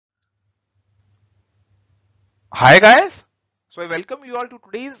Hi guys, so I welcome you all to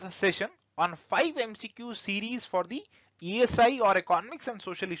today's session on 5 MCQ series for the ESI or Economics and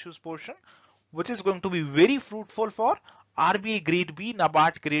Social Issues portion, which is going to be very fruitful for RBI Grade B,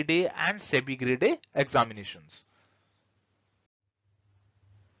 NABARD Grade A and SEBI Grade A examinations.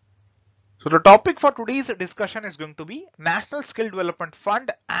 So the topic for today's discussion is going to be National Skill Development Fund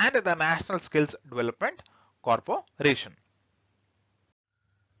and the National Skills Development Corporation.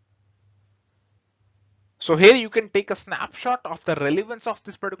 So here you can take a snapshot of the relevance of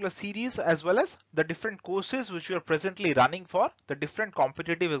this particular series as well as the different courses which we are presently running for the different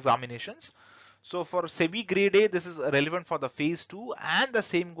competitive examinations. So for SEBI Grade A, this is relevant for the phase 2 and the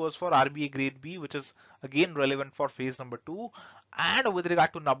same goes for RBI Grade B, which is again relevant for phase number 2. And with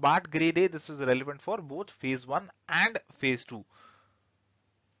regard to NABARD Grade A, this is relevant for both phase 1 and phase 2.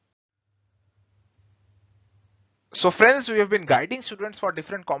 So friends, we have been guiding students for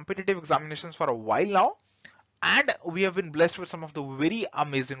different competitive examinations for a while now. And we have been blessed with some of the very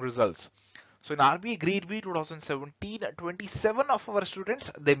amazing results. So in RBI Grade B 2017, 27 of our students,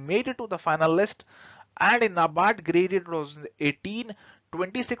 they made it to the final list. And in NABARD Grade A 2018,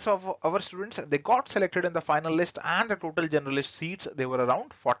 26 of our students, they got selected in the final list and the total generalist seats, they were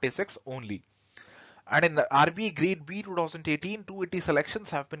around 46 only. And in the RBI Grade B 2018, 280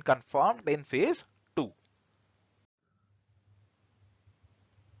 selections have been confirmed in phase 2.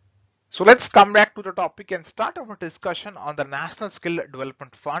 So let's come back to the topic and start our discussion on the National Skill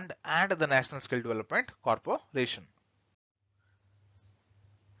Development Fund and the National Skill Development Corporation.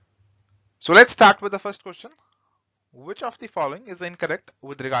 So let's start with the first question. Which of the following is incorrect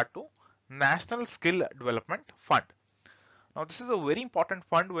with regard to National Skill Development Fund? Now this is a very important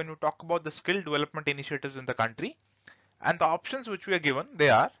fund when you talk about the skill development initiatives in the country, and the options which we are given, they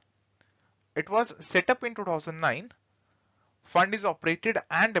are: it was set up in 2009, fund is operated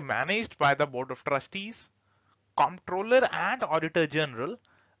and managed by the Board of Trustees, Comptroller and Auditor General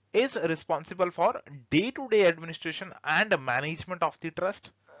is responsible for day-to-day administration and management of the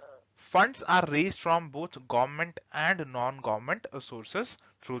trust. Funds are raised from both government and non-government sources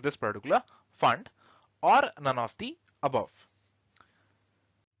through this particular fund, or none of the above.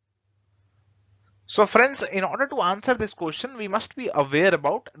 So friends, in order to answer this question, we must be aware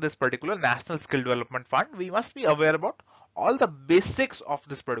about this particular National Skill Development Fund. We must be aware about all the basics of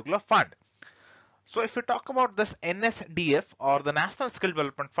this particular fund. So if we talk about this NSDF or the National Skill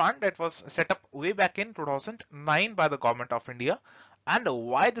Development Fund, it was set up way back in 2009 by the Government of India. And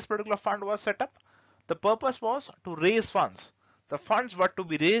why this particular fund was set up? The purpose was to raise funds. The funds were to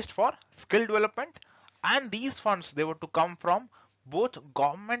be raised for skill development, and these funds, they were to come from both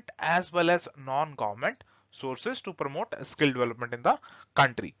government as well as non-government sources to promote skill development in the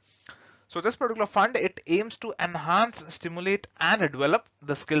country. So this particular fund, it aims to enhance, stimulate and develop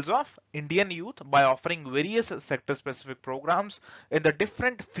the skills of Indian youth by offering various sector specific programs in the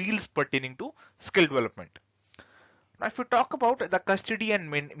different fields pertaining to skill development. Now if we talk about the custody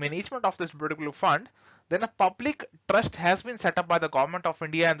and management of this particular fund, then a public trust has been set up by the Government of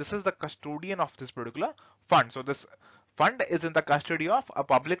India, and this is the custodian of this particular fund. So this fund is in the custody of a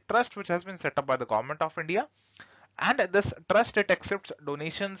public trust which has been set up by the Government of India. And this trust, it accepts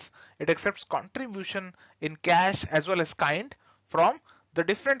donations, it accepts contribution in cash as well as kind from the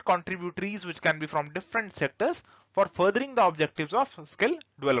different contributories, which can be from different sectors, for furthering the objectives of skill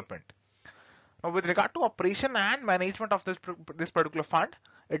development. Now with regard to operation and management of this particular fund,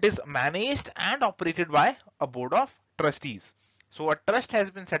 it is managed and operated by a board of trustees. So a trust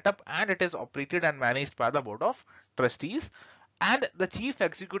has been set up and it is operated and managed by the board of trustees. And the chief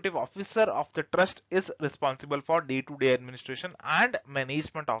executive officer of the trust is responsible for day-to-day administration and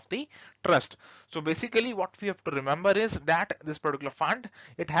management of the trust. So basically what we have to remember is that this particular fund,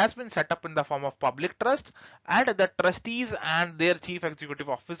 it has been set up in the form of public trust, and the trustees and their chief executive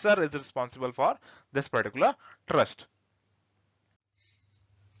officer is responsible for this particular trust.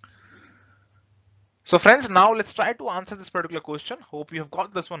 So friends, now let's try to answer this particular question. Hope you have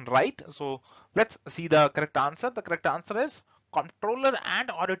got this one right. So let's see the correct answer. The correct answer is Comptroller and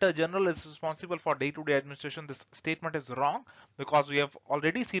Auditor General is responsible for day-to-day administration. This statement is wrong because we have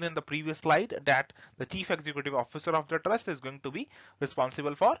already seen in the previous slide that the Chief Executive Officer of the trust is going to be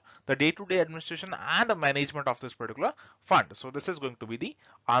responsible for the day-to-day administration and management of this particular fund. So this is going to be the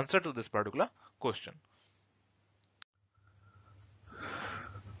answer to this particular question.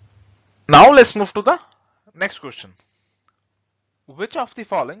 Now let's move to the next question. Which of the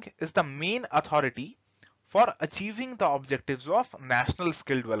following is the main authority for achieving the objectives of National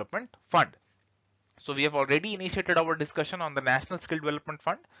Skill Development Fund? So we have already initiated our discussion on the National Skill Development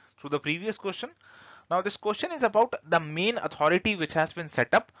Fund through the previous question. Now this question is about the main authority which has been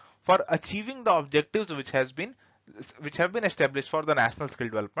set up for achieving the objectives which has been which have been established for the National Skill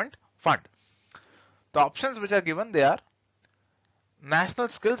Development Fund. The options which are given, they are National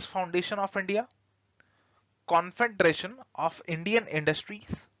Skills Foundation of India, Confederation of Indian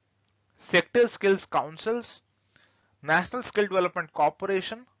Industries, Sector Skills Councils, National Skill Development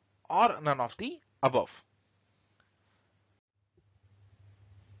Corporation, or none of the above.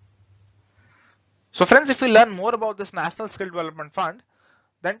 So friends, if we learn more about this National Skill Development Fund,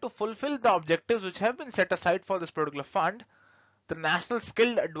 then to fulfill the objectives which have been set aside for this particular fund, the National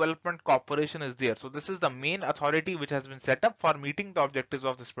Skill Development Corporation is there. So this is the main authority which has been set up for meeting the objectives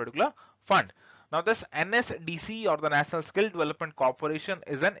of this particular fund. Now this NSDC or the National Skill Development Corporation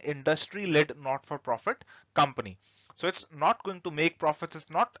is an industry-led not-for-profit company. So it's not going to make profits.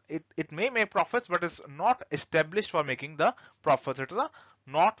 It may make profits, but it's not established for making the profits. It is a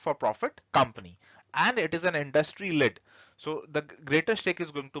not-for-profit company, and it is an industry-led. So the greater stake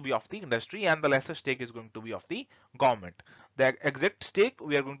is going to be of the industry and the lesser stake is going to be of the government. The exact stake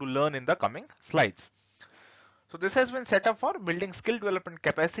we are going to learn in the coming slides. So this has been set up for building skill development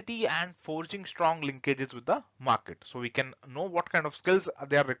capacity and forging strong linkages with the market. So we can know what kind of skills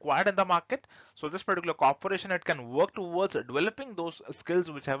they are required in the market. So this particular corporation, it can work towards developing those skills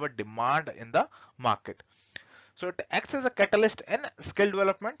which have a demand in the market. So it acts as a catalyst in skill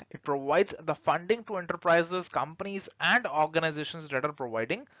development. It provides the funding to enterprises, companies, and organizations that are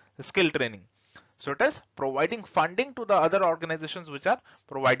providing skill training. So it is providing funding to the other organizations which are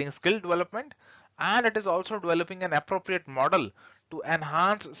providing skill development, and it is also developing an appropriate model to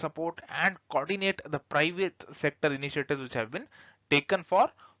enhance, support, and coordinate the private sector initiatives which have been taken for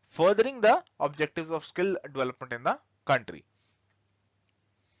furthering the objectives of skill development in the country.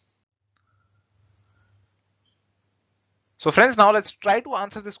 So friends, now let's try to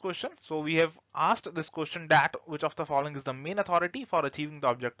answer this question. So we have asked this question, that which of the following is the main authority for achieving the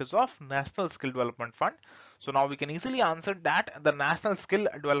objectives of National Skill Development Fund. So now we can easily answer that the National Skill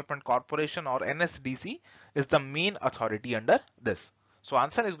Development Corporation or NSDC is the main authority under this. So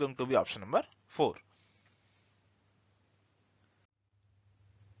answer is going to be option number 4.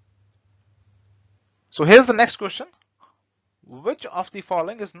 So here's the next question. Which of the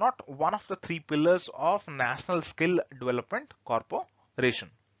following is not one of the 3 pillars of National Skill Development Corporation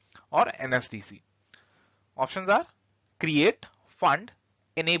or NSDC? Options are create, fund,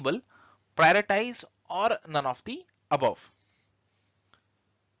 enable, prioritize, or none of the above.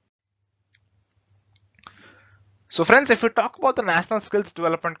 So friends, if we talk about the National Skills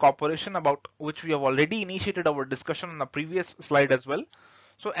Development Corporation, about which we have already initiated our discussion on the previous slide as well.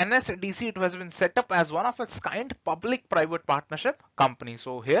 So NSDC, it has been set up as one of its kind public-private partnership company.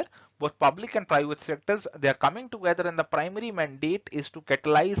 So here both public and private sectors, they are coming together, and the primary mandate is to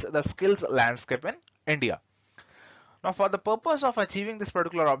catalyze the skills landscape in India. Now for the purpose of achieving this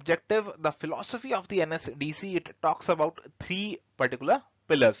particular objective, the philosophy of the NSDC, it talks about 3 particular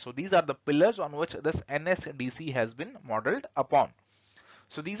pillars. So these are the pillars on which this NSDC has been modeled upon.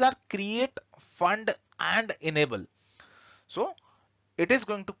 So these are create, fund, and enable. So it is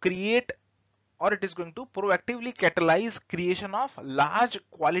going to create, or it is going to proactively catalyze creation of large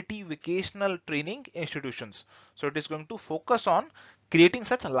quality vocational training institutions. So it is going to focus on creating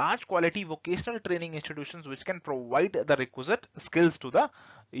such large quality vocational training institutions which can provide the requisite skills to the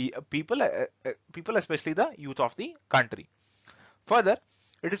people, especially the youth of the country. Further,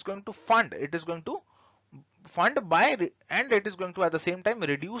 it is going to fund. It is going to fund by, and it is going to at the same time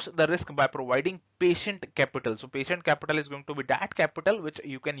reduce the risk by providing patient capital. So patient capital is going to be that capital which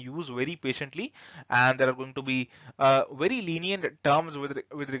you can use very patiently, and there are going to be very lenient terms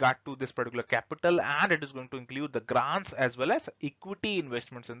with regard to this particular capital, and it is going to include the grants as well as equity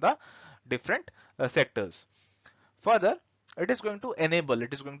investments in the different sectors. Further, it is going to enable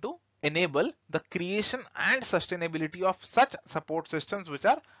the creation and sustainability of such support systems which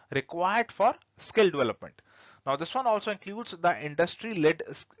are required for skill development. Now this one also includes the industry-led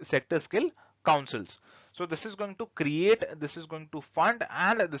sector skill councils. So this is going to create, this is going to fund,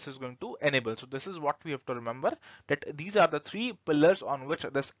 and this is going to enable. So this is what we have to remember, that these are the 3 pillars on which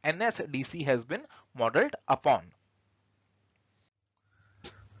this NSDC has been modeled upon.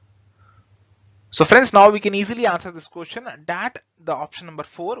 So friends, now we can easily answer this question, that the option number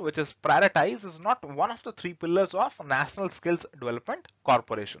 4, which is prioritize, is not one of the 3 pillars of National Skills Development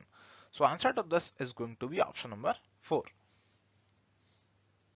Corporation. So answer to this is going to be option number 4.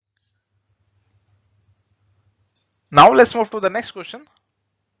 Now let's move to the next question.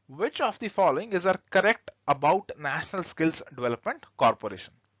 Which of the following is correct about National Skills Development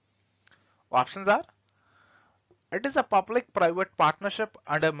Corporation? Options are: it is a public-private partnership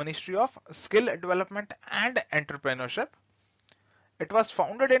under Ministry of Skill Development and Entrepreneurship. It was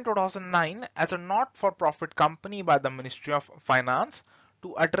founded in 2009 as a not-for-profit company by the Ministry of Finance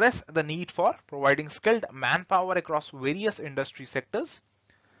to address the need for providing skilled manpower across various industry sectors.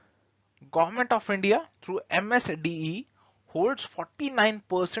 Government of India through MSDE holds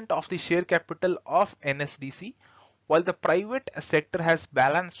 49% of the share capital of NSDC, while the private sector has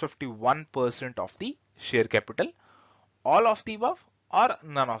balanced 51% of the share capital. All of the above or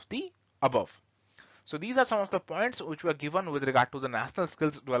none of the above. So these are some of the points which were given with regard to the National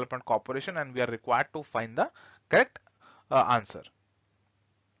Skills Development Corporation, and we are required to find the correct answer.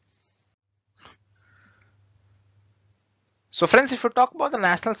 So friends, if you talk about the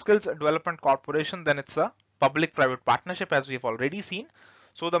National Skills Development Corporation, then it's a public-private partnership, as we have already seen.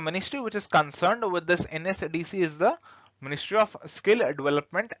 So the ministry which is concerned with this NSDC is the Ministry of Skill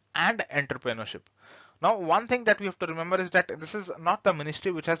Development and Entrepreneurship. Now, one thing that we have to remember is that this is not the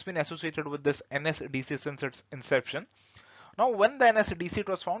ministry which has been associated with this NSDC since its inception. Now, when the NSDC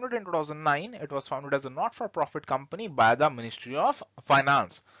was founded in 2009, it was founded as a not-for-profit company by the Ministry of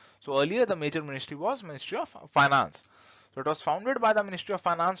Finance. So earlier the major ministry was Ministry of Finance. So it was founded by the Ministry of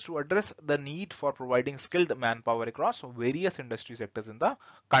Finance to address the need for providing skilled manpower across various industry sectors in the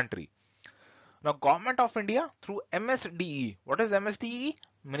country. Now, Government of India through MSDE. What is MSDE?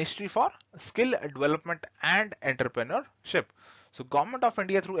 Ministry for Skill Development and Entrepreneurship. So Government of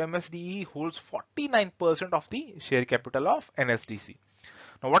India through MSDE holds 49% of the share capital of NSDC.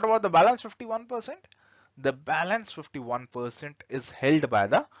 Now, what about the balance 51%? The balance 51% is held by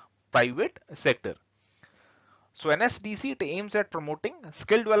the private sector. So NSDC it aims at promoting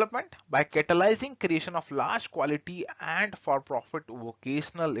skill development by catalyzing creation of large quality and for-profit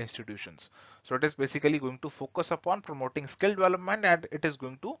vocational institutions. So it is basically going to focus upon promoting skill development, and it is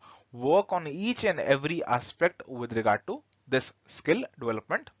going to work on each and every aspect with regard to this skill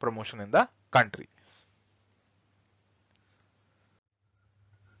development promotion in the country.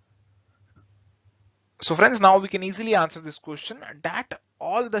 So friends, now we can easily answer this question that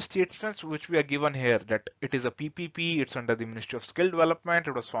all the statements which we are given here, that it is a PPP, it's under the Ministry of Skill Development,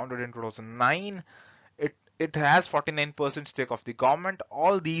 it was founded in 2009, it has 49% stake of the government.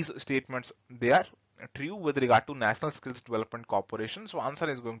 All these statements, they are true with regard to National Skills Development Corporation. So answer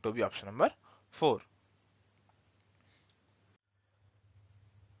is going to be option number 4.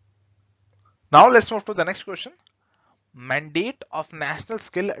 Now let's move to the next question. Mandate of National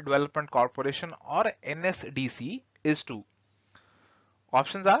Skill Development Corporation or NSDC is to.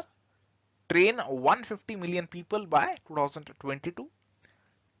 Options are train 150 million people by 2022,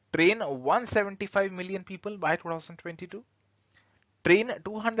 train 175 million people by 2022, train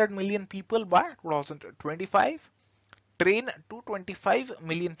 200 million people by 2025, train 225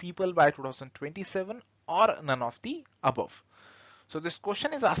 million people by 2027, or none of the above. So this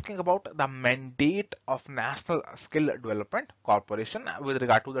question is asking about the mandate of National Skill Development Corporation with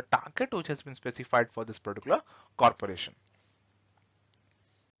regard to the target which has been specified for this particular corporation.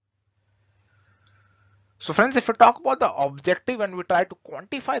 So friends, if we talk about the objective and we try to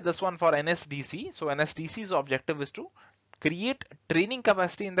quantify this one for NSDC, so NSDC's objective is to create training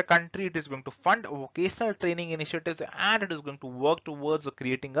capacity in the country. It is going to fund vocational training initiatives, and it is going to work towards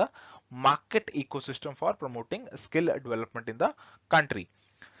creating a market ecosystem for promoting skill development in the country.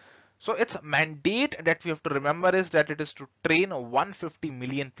 So its mandate that we have to remember is that it is to train 150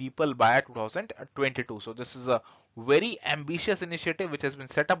 million people by 2022. So this is a very ambitious initiative which has been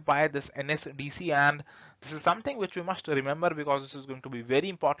set up by this NSDC, and this is something which we must remember because this is going to be very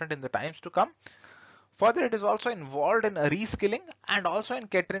important in the times to come. Further, it is also involved in reskilling and also in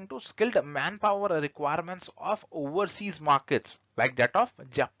catering to skilled manpower requirements of overseas markets like that of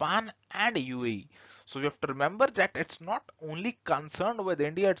Japan and UAE. So you have to remember that it's not only concerned with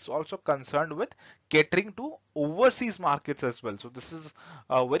India, it's also concerned with catering to overseas markets as well. So this is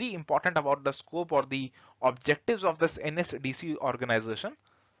very important about the scope or the objectives of this NSDC organization.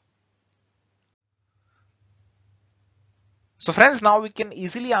 So friends, now we can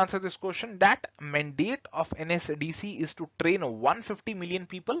easily answer this question that mandate of NSDC is to train 150 million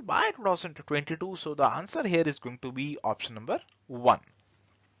people by 2022. So the answer here is going to be option number 1.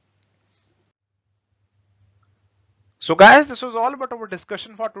 So guys, this was all about our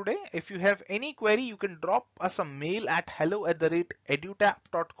discussion for today. If you have any query, you can drop us a mail at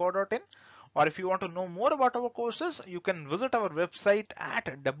hello@edutap.co.in, or if you want to know more about our courses, you can visit our website at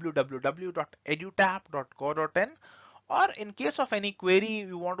www.edutap.co.in. Or in case of any query,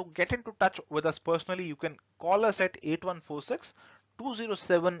 you want to get into touch with us personally, you can call us at 8146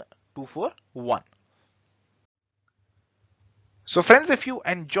 207 241. So friends, if you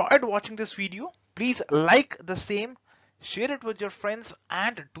enjoyed watching this video, please like the same, share it with your friends,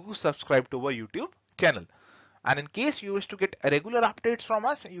 and do subscribe to our YouTube channel. And in case you wish to get regular updates from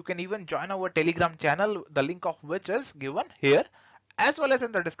us, you can even join our Telegram channel, the link of which is given here as well as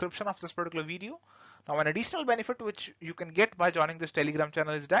in the description of this particular video. Now, an additional benefit which you can get by joining this Telegram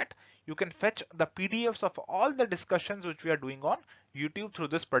channel is that you can fetch the PDFs of all the discussions which we are doing on YouTube through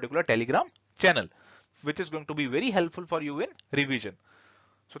this particular Telegram channel, which is going to be very helpful for you in revision.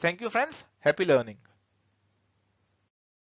 So thank you friends, happy learning.